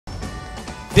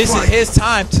This is his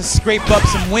time to scrape up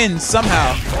some wins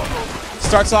somehow.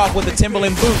 Starts off with the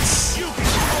Timberland boots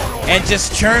and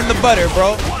just churn the butter,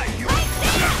 bro.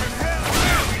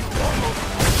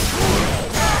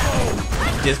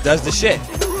 Just does the shit.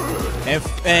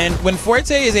 And when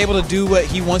Fuerte is able to do what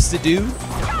he wants to do,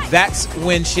 that's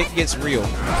when shit gets real.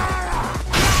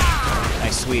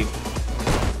 Nice sweep.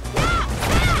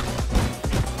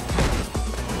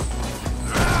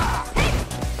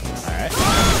 Alright.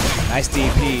 Nice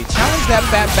DP. Challenge that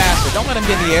fat bastard. Don't let him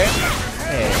get in the air.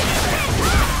 Hey.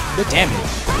 Good damage.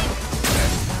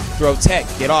 Throw tech.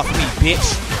 Get off me,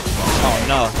 bitch. Oh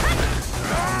no.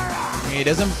 He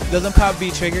doesn't pop B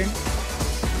trigger.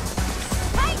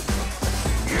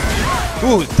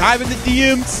 Ooh, dive in the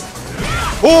DMs.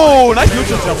 Oh, nice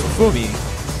neutral jump from Foomy.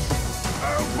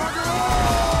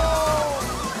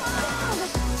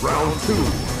 Round 2.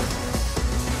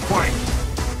 Fight.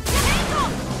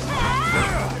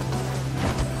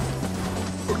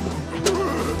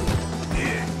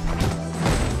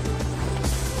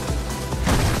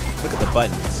 Look at the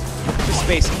buttons. The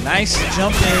spacing. Nice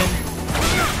jump in.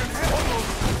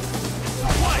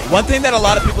 One thing that a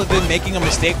lot of people have been making a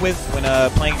mistake with when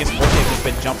playing against Fuerte has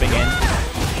been jumping in,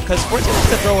 because Fuerte likes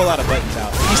to throw a lot of buttons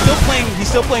out. He's still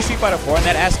playing Street Fighter 4 in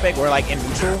that aspect, where like in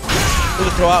neutral,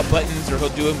 he'll throw out buttons or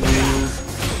he'll do a move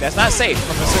that's not safe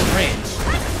from a certain range.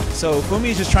 So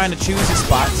Foomy is just trying to choose his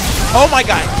spots. Oh my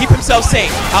god, keep himself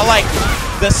safe. I like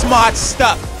the smart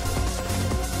stuff.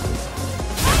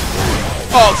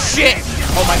 Oh shit!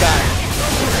 Oh my god.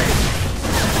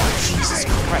 Jesus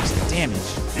Christ, the damage.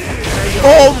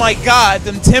 Oh my god,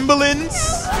 them Timberlands.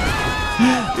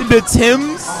 The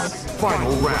Tims.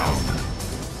 Final round.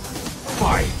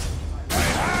 Fight.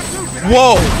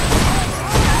 Whoa.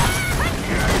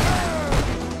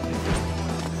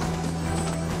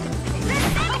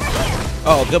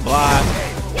 Oh, good block.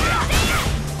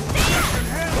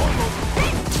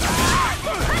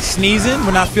 Sneezing,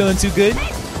 we're not feeling too good.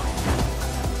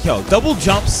 Yo, double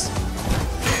jumps.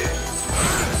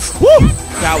 Woo!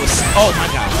 That was, oh my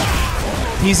god.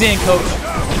 He's in, coach.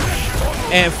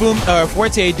 And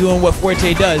Fuerte doing what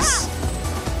Fuerte does.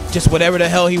 Just whatever the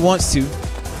hell he wants to.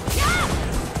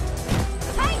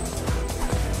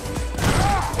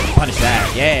 Punish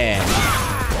that, yeah.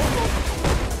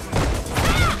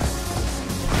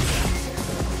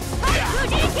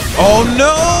 Oh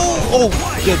no! Oh,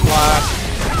 good block.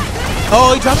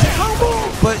 Oh, he drops the combo,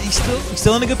 but he's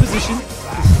still in a good position.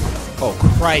 Oh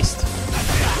Christ.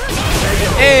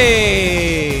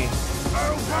 Hey!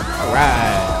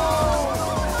 Alright.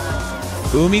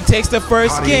 Foomy takes the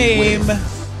first game.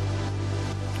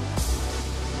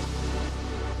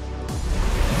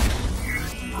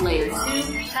 Player 2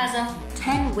 has a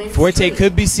 10-win Fuerte streak.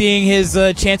 could be seeing his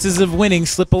chances of winning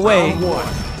slip away. Round 1.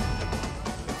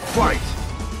 Fight.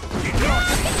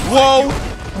 Whoa!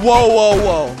 Whoa, whoa,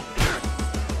 whoa.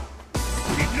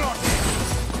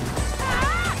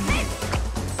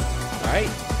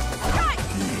 Alright.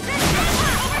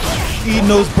 Eating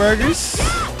those burgers.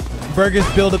 Burgers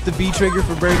build up the B trigger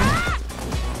for Birdie.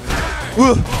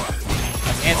 Woo!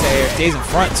 That's anti-air. Stays in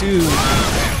front too.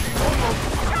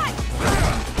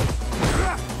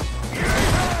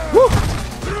 Woo!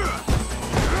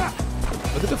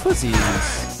 Look at the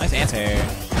footsies. Nice anti-air.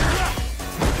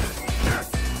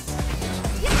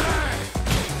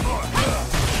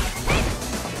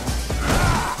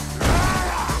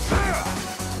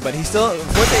 But he still,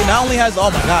 Fuerte not only has, oh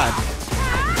my god.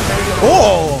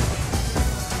 Oh!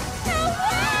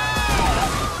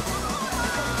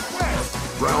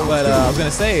 But I was gonna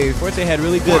say, Fuerte had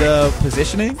really good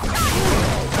positioning.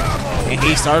 And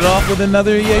he started off with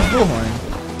another EX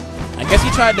Bullhorn. I guess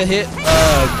he tried to hit,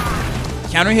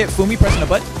 counter hit Foomy pressing a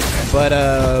button. But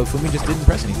Foomy just didn't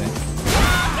press anything.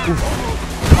 Oof.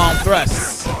 Palm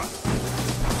thrusts.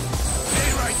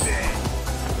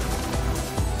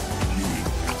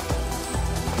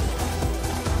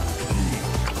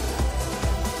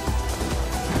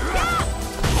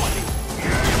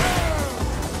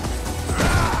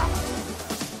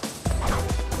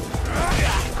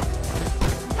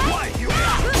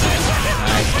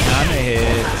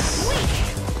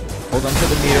 Hold on to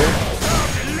the meter.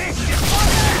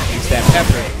 Use that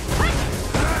pepper.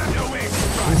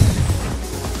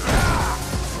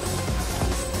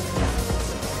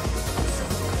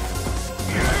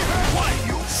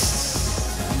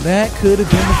 That could have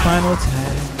been the final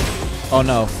tag. Oh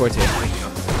no, Fuerte.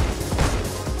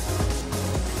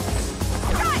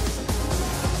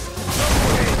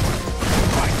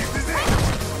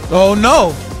 Oh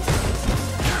no!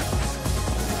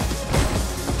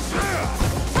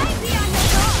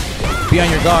 Be on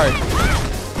your guard.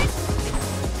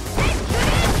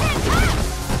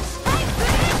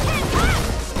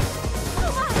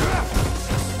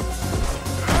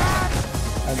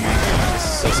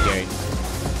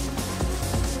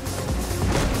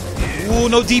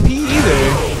 no DP either.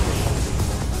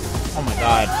 Oh my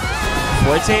god.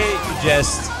 Fuerte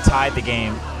just tied the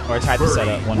game. Or tied the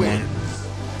setup 1-1.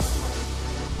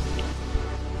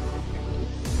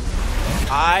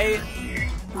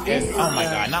 Oh my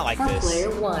god, not like this.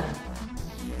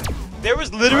 There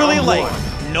was literally like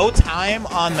no time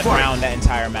on the ground that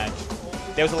entire match.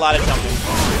 There was a lot of jumping.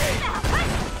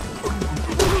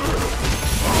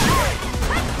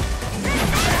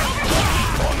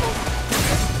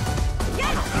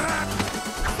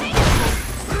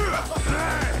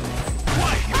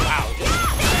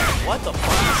 What the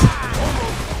fuck?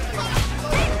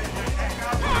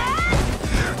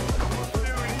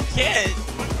 Kid.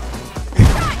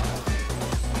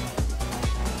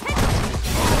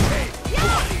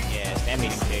 Yeah, stand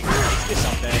meeting kick. Get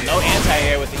something. No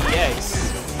anti-air with the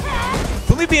EX.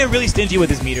 Foomy being really stingy with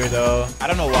his meter though. I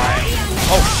don't know why.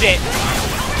 Oh shit.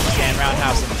 Stand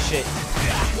roundhouse and shit.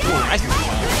 Ooh, nice move.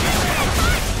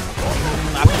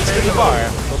 I put this to the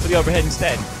bar. Go for the overhead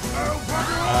instead.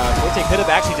 Fuerte could have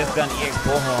actually just done EX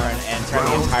Bullhorn and turned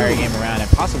the entire game around and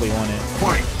possibly won it.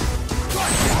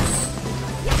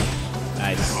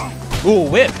 Nice. Ooh,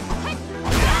 whip.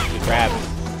 Good grab.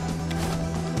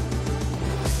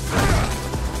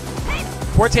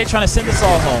 Fuerte trying to send us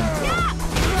all home.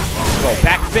 Go,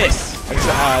 back fist.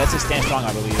 That's a stand strong,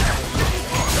 I believe.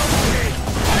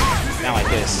 Now like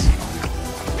this.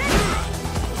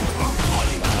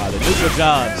 The neutral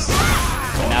jumps.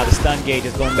 Now the stun gauge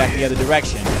is going back the other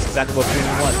direction. That's exactly what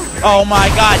Foomy wants. Oh my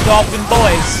god, Dolphin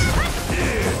boys!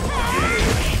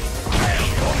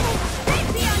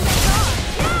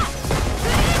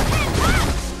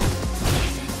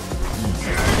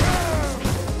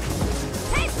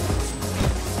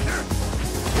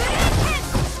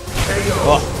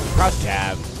 Oh, crouch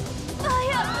jab.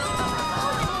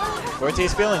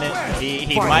 Fuerte's feeling it.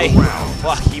 He might.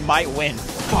 Fuck, he might win.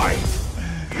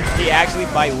 He actually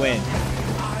might win.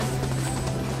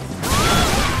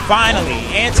 Finally,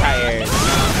 anti-airs.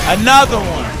 Another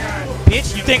one.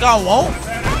 Bitch, you think I won't?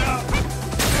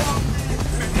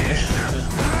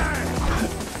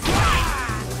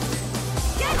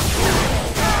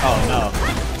 Oh no.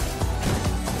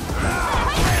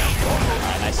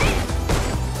 Alright, nice.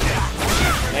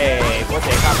 Hey,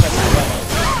 Fuerte, cop press my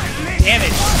button.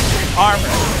 Damage.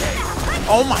 Armor.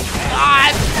 Oh my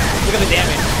god. Look at the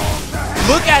damage.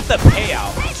 Look at the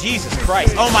payout. Jesus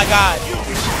Christ. Oh my god.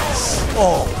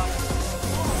 Oh.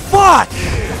 Fuck.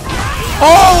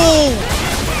 Oh.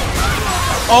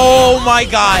 Oh my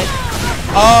god.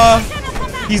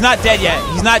 He's not dead yet.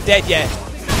 He's not dead yet.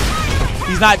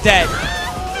 He's not dead.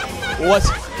 What?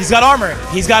 He's got armor.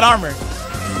 He's got armor.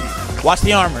 Watch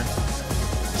the armor.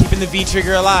 Keeping the V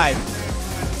trigger alive.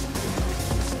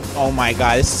 Oh my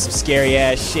god, this is some scary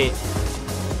ass shit.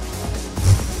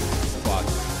 Fuck.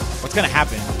 What's gonna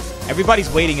happen? Everybody's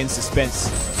waiting in suspense.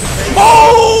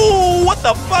 Oh! What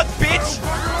the fuck, bitch?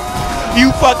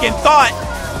 You fucking thought.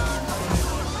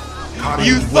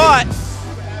 You thought.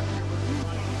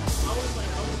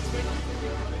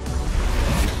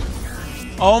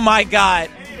 Oh my god.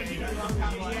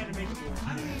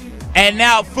 And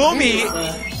now Foomy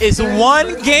is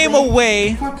one game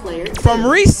away from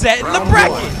resetting the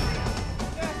bracket.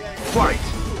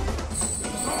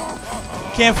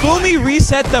 Can Foomy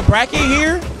reset the bracket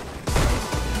here?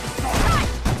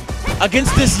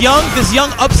 Against this young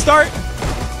upstart?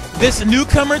 This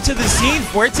newcomer to the scene,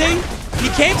 Fuerte? He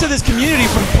came to this community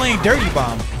from playing Dirty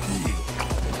Bomb.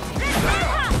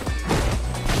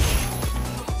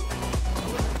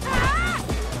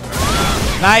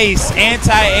 Nice,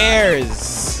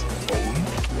 anti-airs.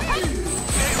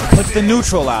 Puts the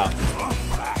neutral out.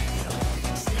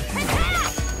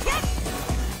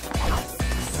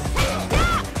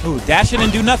 Ooh, dash it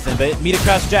and do nothing, but meet a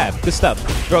crouch jab. Good stuff.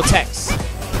 Throw text.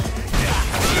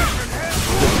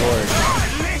 Good lord.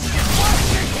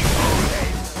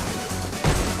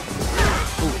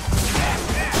 Ooh.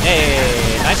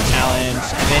 Hey, nice challenge.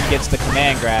 And then gets the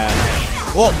command grab.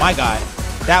 Oh my god.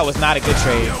 That was not a good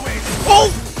trade.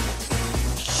 Oh!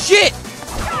 Shit!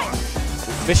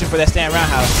 Fishing for that stand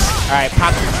roundhouse. Alright,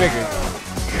 pops the trigger.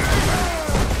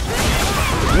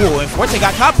 Ooh, and Fuerte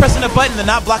got caught pressing the button and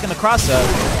not blocking the cross up.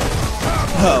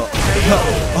 Oh,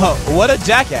 what a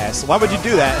jackass. Why would you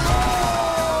do that?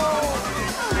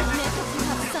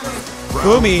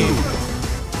 Foomy.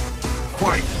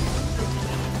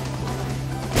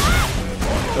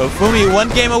 So Foomy one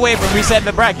game away from resetting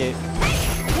the bracket.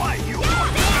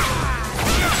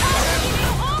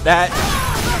 That.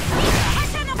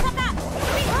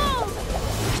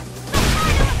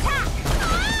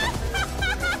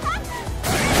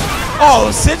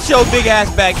 Oh, sit your big ass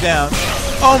back down.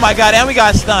 Oh my god, and we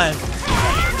got stunned.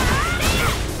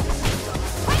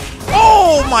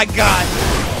 my god.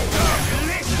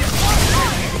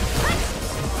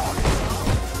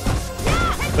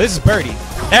 This is Birdie.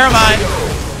 Never mind.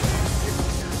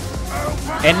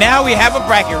 And now we have a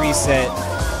bracket reset.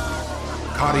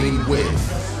 Karin wins.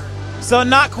 So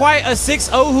not quite a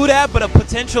 6-0 who dat, but a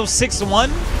potential 6-1,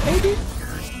 maybe?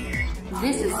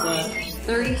 This is the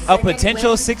 30 A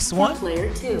potential 6-1?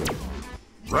 Player 2.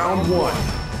 Round 1.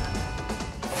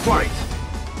 Fight.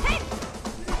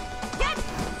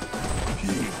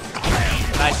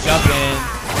 Nice jumping.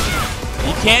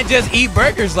 You can't just eat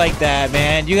burgers like that,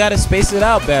 man. You gotta space it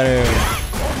out better.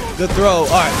 Good throw.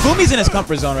 Alright, Foomy's in his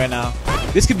comfort zone right now.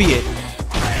 This could be it.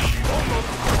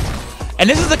 And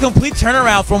this is a complete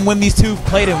turnaround from when these two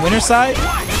played in winter side.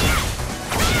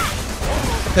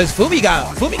 Because Foomy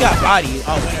got bodied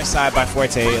on winter side by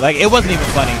Fuerte. Like, it wasn't even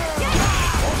funny.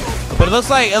 But it looks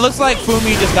like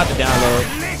Foomy just got the download.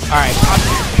 Alright,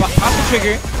 pop the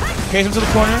trigger. Carries him to the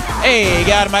corner. Hey,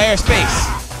 get out of my airspace.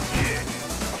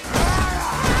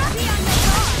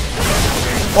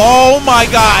 Oh my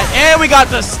god. And we got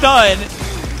the stun.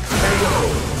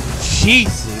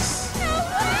 Jesus.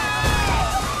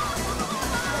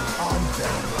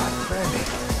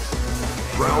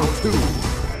 Round 2.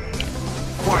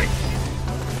 Fight.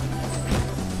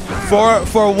 For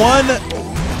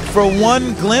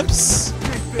one glimpse,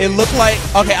 it looked like,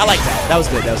 okay, I like that. That was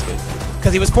good. That was good.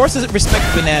 Because he was forced to respect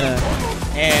the banana,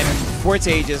 and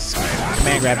Fuerte just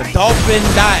command grab a dolphin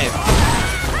dive.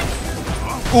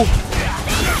 Ooh.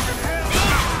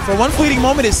 For one fleeting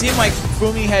moment, it seemed like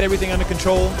Foomy had everything under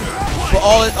control. But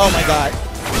oh my god,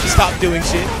 he stopped doing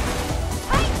shit.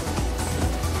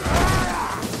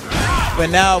 But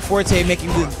now Fuerte making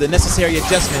the necessary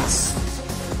adjustments.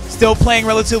 Still playing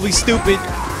relatively stupid.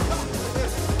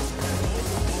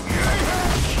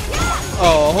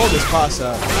 Oh, hold this pass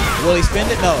up. Will he spend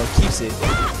it? No, keeps it.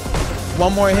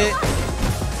 One more hit.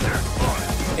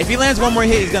 If he lands one more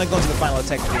hit, he's gonna go into the final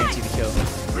attack to guarantee the kill.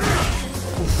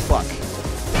 Ooh, fuck.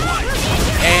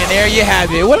 And there you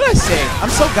have it. What did I say? I'm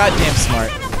so goddamn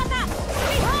smart.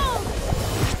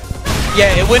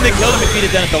 Yeah, it wouldn't have killed him if he'd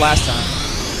have done it the last time.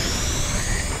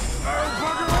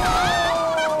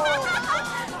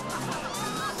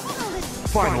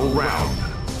 Final round.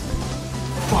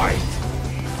 Fight.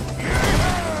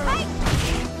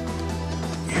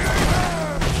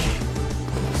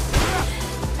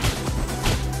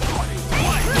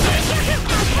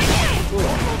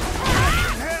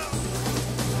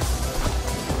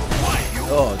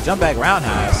 Oh, jump back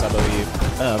roundhouse, I believe.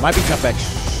 Might be jump back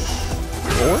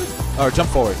forward? Or jump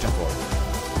forward, jump forward.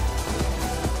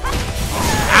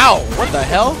 Ow! What the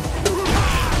hell?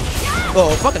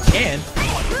 Oh, fuck a can.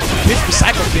 Bitch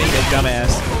recycle bin, that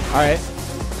dumbass. Alright.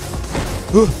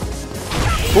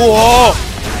 Whoa!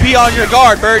 Be on your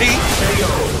guard, Birdie.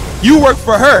 You work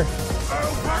for her.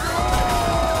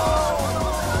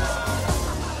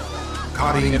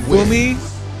 Karin And wins. Foomy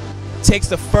takes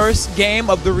the first game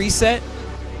of the reset.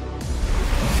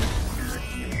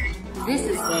 This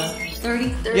is the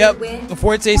 33rd Yep. win.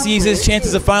 Fuerte sees his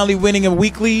chances of finally winning a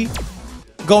weekly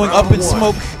going Round up in one.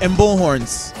 smoke and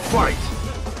bullhorns. Fight.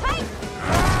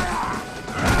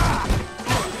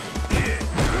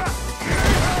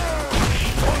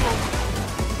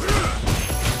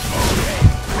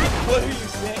 What are you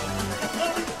saying?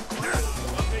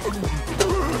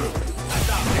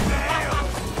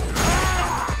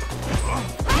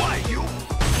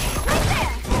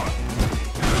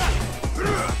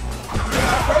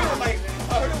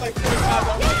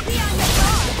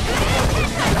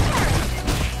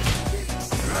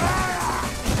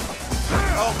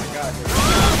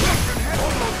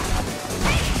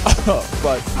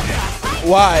 But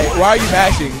why? Why are you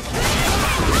mashing?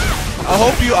 I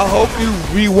hope you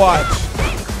rewatch.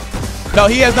 No,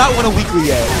 he has not won a weekly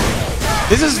yet.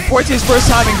 This is Fuerte's first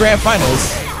time in grand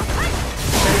finals.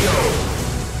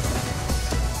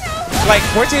 Like,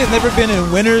 Fuerte has never been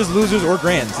in winners, losers, or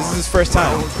grands. This is his first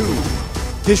time. Round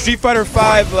 2. His Street Fighter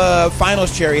V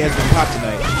finals cherry has been popped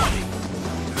tonight.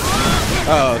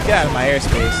 Oh, get out of my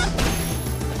airspace.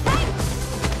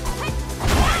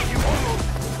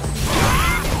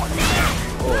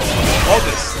 Oh,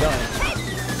 this done.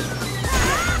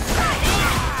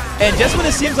 And just when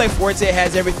it seems like Fuerte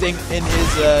has everything in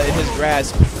his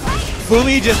grasp,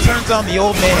 Foomy just turns on the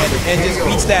old man and just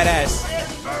beats that ass.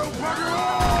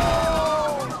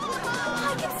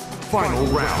 Final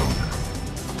round.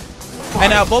 And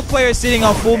now both players sitting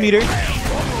on full meter.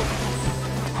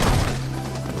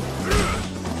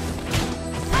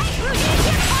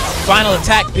 Final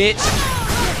attack, bitch.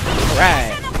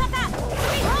 Alright.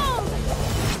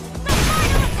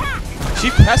 She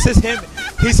presses him.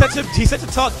 He's such a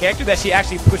tall character that she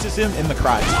actually pushes him in the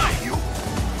crotch.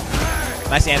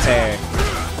 Nice answer.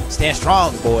 Stand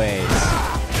strong, boys.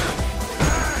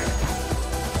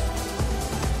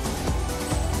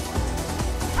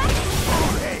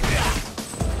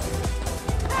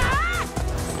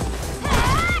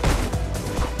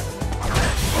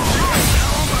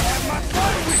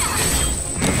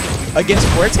 Against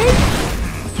Fuerte?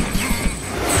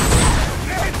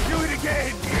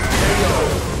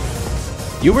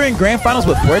 You were in grand finals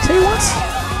with Fuerte once?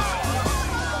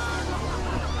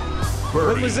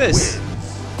 Birdie What was this? wins.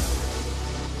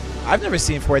 I've never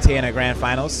seen Fuerte in a grand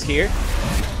finals here.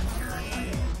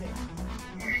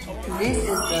 This is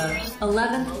the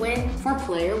 11th win for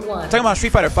player 1. Talking about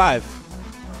Street Fighter 5.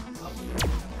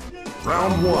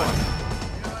 Round 1.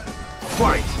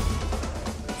 Fight.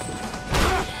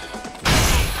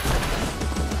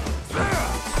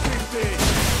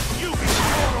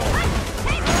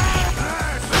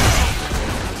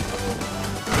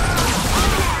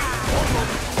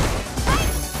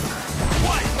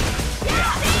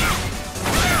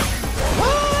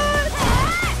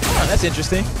 Oh, that's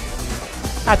interesting.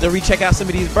 I have to recheck out some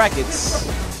of these brackets.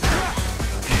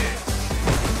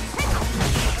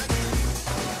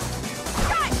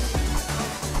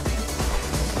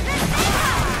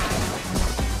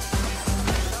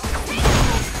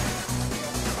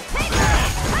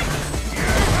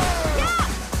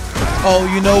 Oh,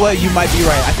 you know what? You might be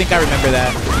right. I think I remember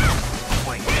that.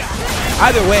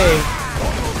 Either way,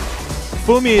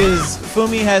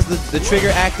 Foomy has the trigger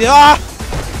active. Ah!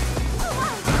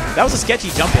 That was a sketchy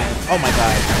jump in. Oh my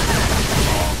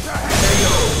god.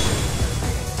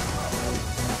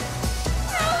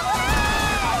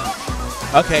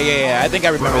 Okay, yeah. I think I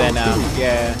remember that now.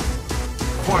 Yeah.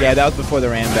 Yeah, that was before the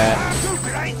ran back.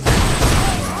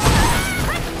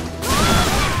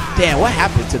 Damn, what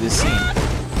happened to this scene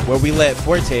where we let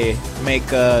Fuerte make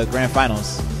grand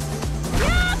finals?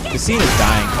 The scene is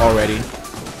dying already.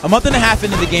 A month and a half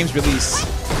into the game's release.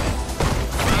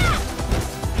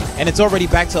 And it's already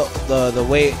back to the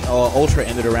way Ultra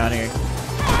ended around here.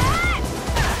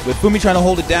 With Foomy trying to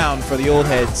hold it down for the old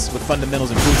heads with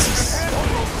fundamentals and boosts.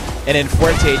 And then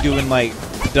Fuerte doing like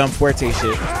dumb Fuerte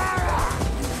shit.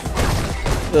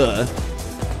 Ugh.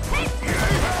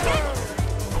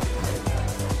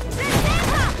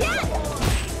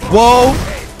 Whoa!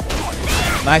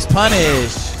 Nice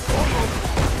punish.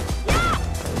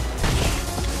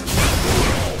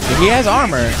 He has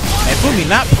armor. And Foomy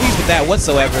not pleased with that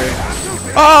whatsoever.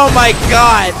 Oh my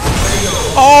god!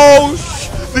 Oh,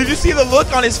 did you see the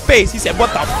look on his face? He said,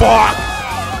 "What the fuck?"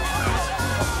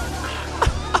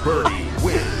 Birdie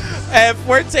wins. And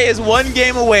Fuerte is one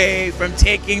game away from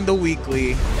taking the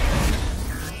weekly.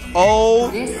 Oh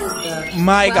This is the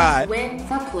my 12th god! win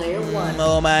for player 1.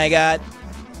 Oh my god!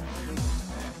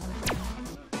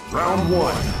 Round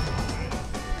 1.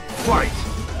 Fight.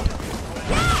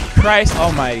 Christ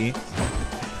Almighty!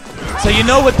 So you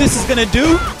know what this is gonna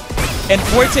do? In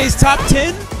Fuerte's top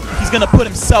 10, he's gonna put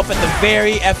himself at the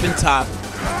very effing top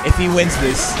if he wins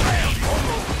this.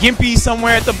 Gimpy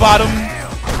somewhere at the bottom.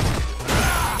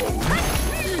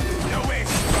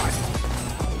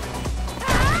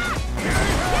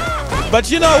 But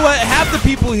you know what? Half the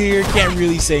people here can't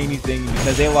really say anything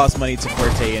because they lost money to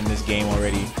Fuerte in this game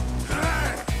already.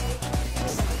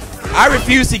 I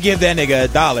refuse to give that nigga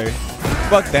 $1.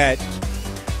 Fuck that.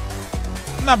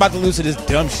 I'm not about to lose to this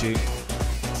dumb shit.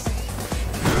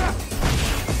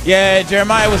 Yeah,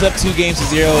 Jeremiah was up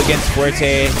 2-0 against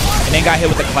Fuerte and then got hit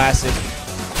with a classic.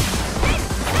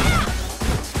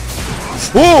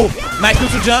 Whoa! Nice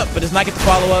neutral jump, but does not get the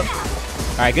follow up.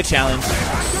 Alright, good challenge.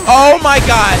 Oh my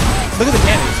god! Look at the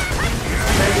damage.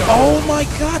 Oh my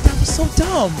god, that was so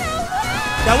dumb.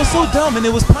 That was so dumb and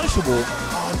it was punishable.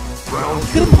 Round You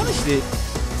 2. could have punished it.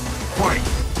 Fight.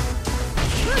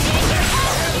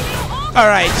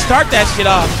 Alright, start that shit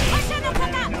off.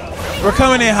 We're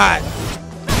coming in hot.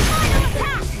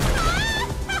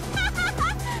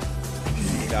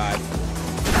 God.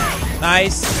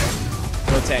 Nice.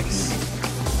 Vortex.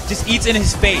 Just eats in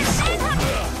his face.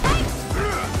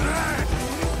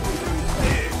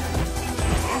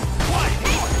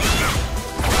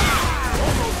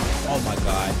 Oh my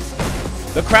god.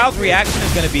 The crowd's reaction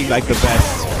is going to be like the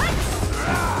best.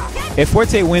 If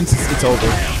Fuerte wins, it's over.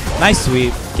 Nice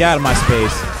sweep. Get out of my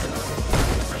space.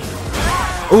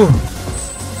 Ooh.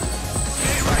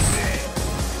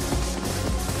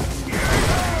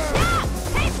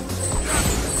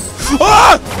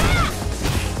 Ah!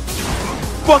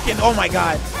 Fucking, oh my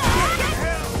god.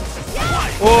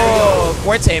 Oh,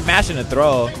 Fuerte mashing the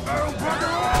throw.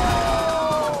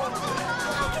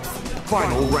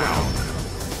 Final round.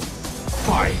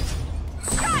 Fight.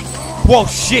 Whoa,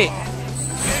 shit.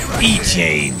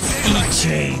 E-chains.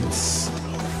 E-chains.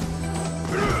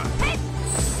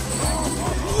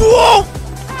 Whoa!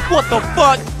 What the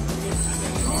fuck?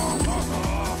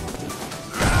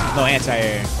 No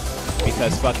anti-air.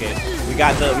 Because fuck it. We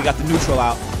got the neutral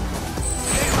out.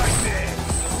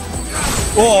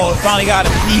 Oh, finally got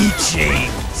him.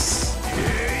 E-chains.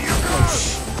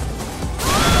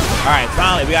 Alright,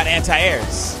 finally we got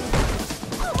anti-airs.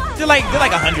 They're like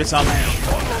 100 something.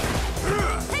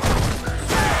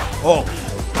 Oh,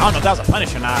 I don't know if that was a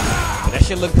punish or not, but that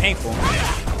shit looked painful.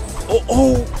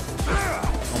 Oh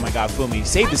my god, Foomy,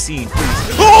 save the scene,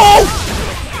 please.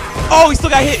 Oh, he still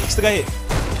got hit.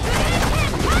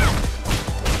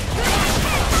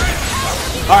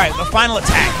 All right, the final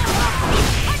attack.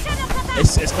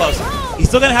 It's close. He's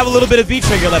still gonna have a little bit of V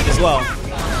trigger left as well.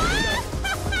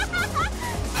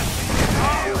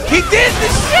 He did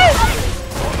this shit!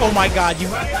 Oh my god,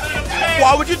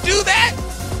 why would you do that?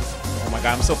 Oh my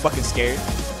god, I'm so fucking scared.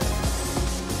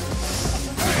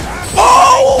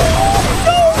 Oh!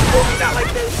 No! He's not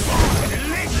like this!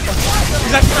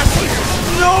 He's actually not safe.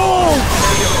 No!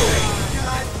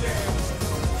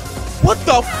 What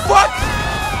the fuck?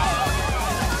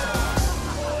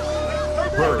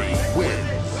 Birdie wins.